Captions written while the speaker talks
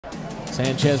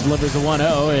Sanchez delivers the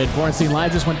 1-0, and Borenstein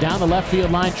lines this one down the left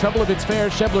field line. Trouble if it's fair.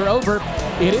 Schebler over.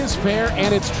 It is fair,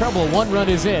 and it's trouble. One run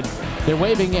is in. They're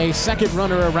waving a second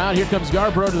runner around. Here comes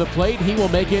Yarbrough to the plate. He will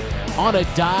make it on a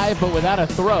dive, but without a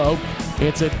throw.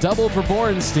 It's a double for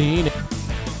Borenstein.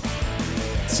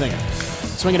 Singer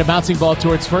swinging a bouncing ball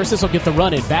towards first. This will get the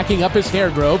run in. Backing up his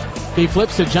Hairgrove. He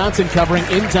flips to Johnson, covering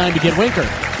in time to get Winker.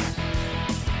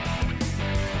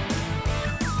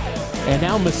 And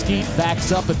now Mesquite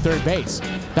backs up at third base.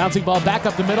 Bouncing ball back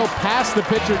up the middle, past the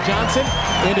pitcher Johnson,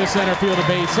 into center field, a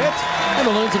base hit. And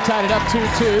the Loons have tied it up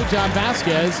 2-2. John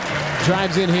Vasquez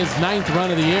drives in his 9th run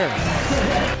of the year.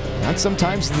 That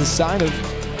sometimes is the sign of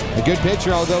a good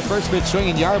pitcher, although first pitch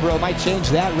swinging Yarbrough might change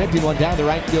that, ripping one down the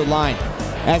right field line.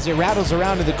 As it rattles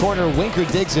around in the corner, Winker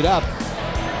digs it up.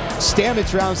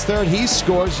 Stamets rounds third, he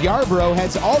scores. Yarbrough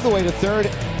heads all the way to third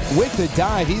with the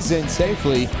dive. He's in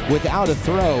safely without a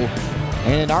throw.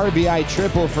 And an RBI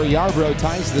triple for Yarbrough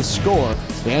ties the score.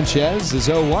 Sanchez, as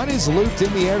 0-1 is looped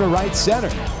in the air to right center.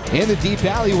 In the deep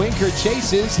alley, Winker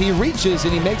chases, he reaches,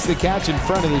 and he makes the catch in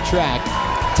front of the track.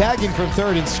 Tagging from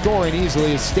third and scoring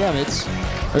easily is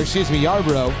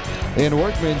Yarbrough. And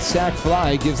Workman's sac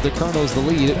fly gives the Kernels the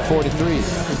lead at 4-3.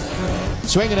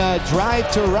 Swinging a drive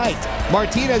to right.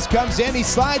 Martinez comes in, he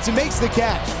slides and makes the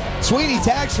catch. Sweeney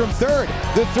tags from third.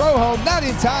 The throw home, not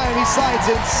in time. He slides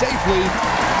in safely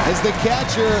as the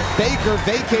catcher, Baker,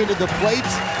 vacated the plate.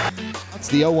 That's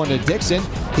the 0-1 to Dixon.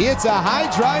 He hits a high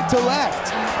drive to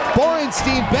left.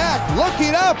 Borenstein back,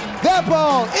 looking up. That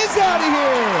ball is out of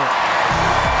here.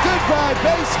 Goodbye,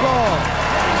 baseball.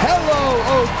 Hello,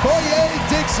 Okoye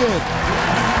Dixon.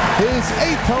 His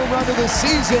 8th home run of the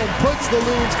season puts the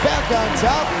Loons back on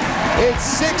top. It's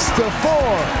 6-4.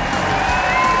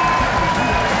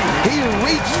 He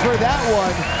reached for that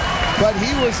one, but he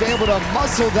was able to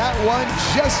muscle that one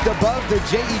just above the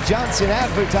J.E. Johnson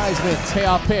advertisement.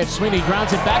 Payoff pitch. Sweeney grounds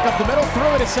it back up the middle, threw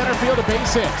it to center field, a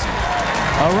base hit.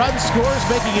 A run scores,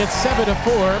 making it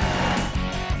 7-4.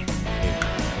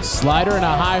 Slider and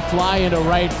a high fly into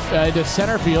into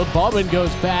center field. Baldwin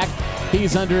goes back.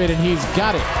 He's under it, and he's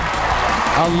got it.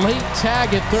 A late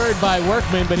tag at third by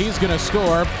Workman, but he's going to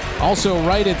score. Also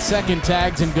right at second,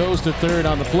 tags and goes to third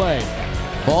on the play.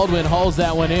 Baldwin hauls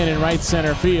that one in right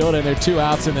center field, and they're 2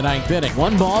 outs in the 9th inning.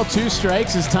 1 ball, 2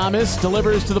 strikes as Thomas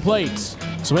delivers to the plate.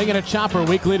 Swinging a chopper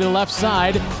weakly to the left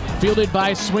side. Fielded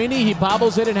by Sweeney. He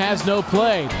bobbles it and has no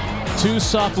play. Too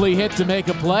softly hit to make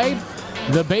a play.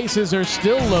 The bases are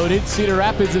still loaded. Cedar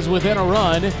Rapids is within a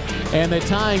run, and the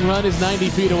tying run is 90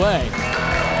 feet away.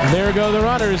 There go the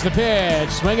runners. The pitch.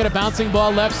 Swinging a bouncing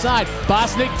ball left side.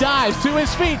 Bosnick dives to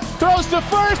his feet. Throws to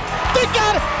first. They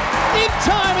got it! In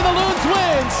time, and the Loons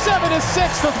win.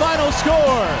 7-6 the final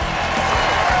score.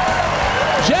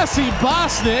 Jesse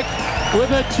Bosnick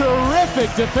with a terrific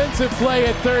defensive play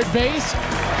at third base.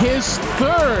 His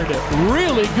 3rd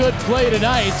really good play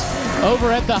tonight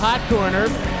over at the hot corner.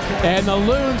 And the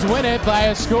Loons win it by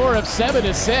a score of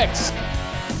 7-6.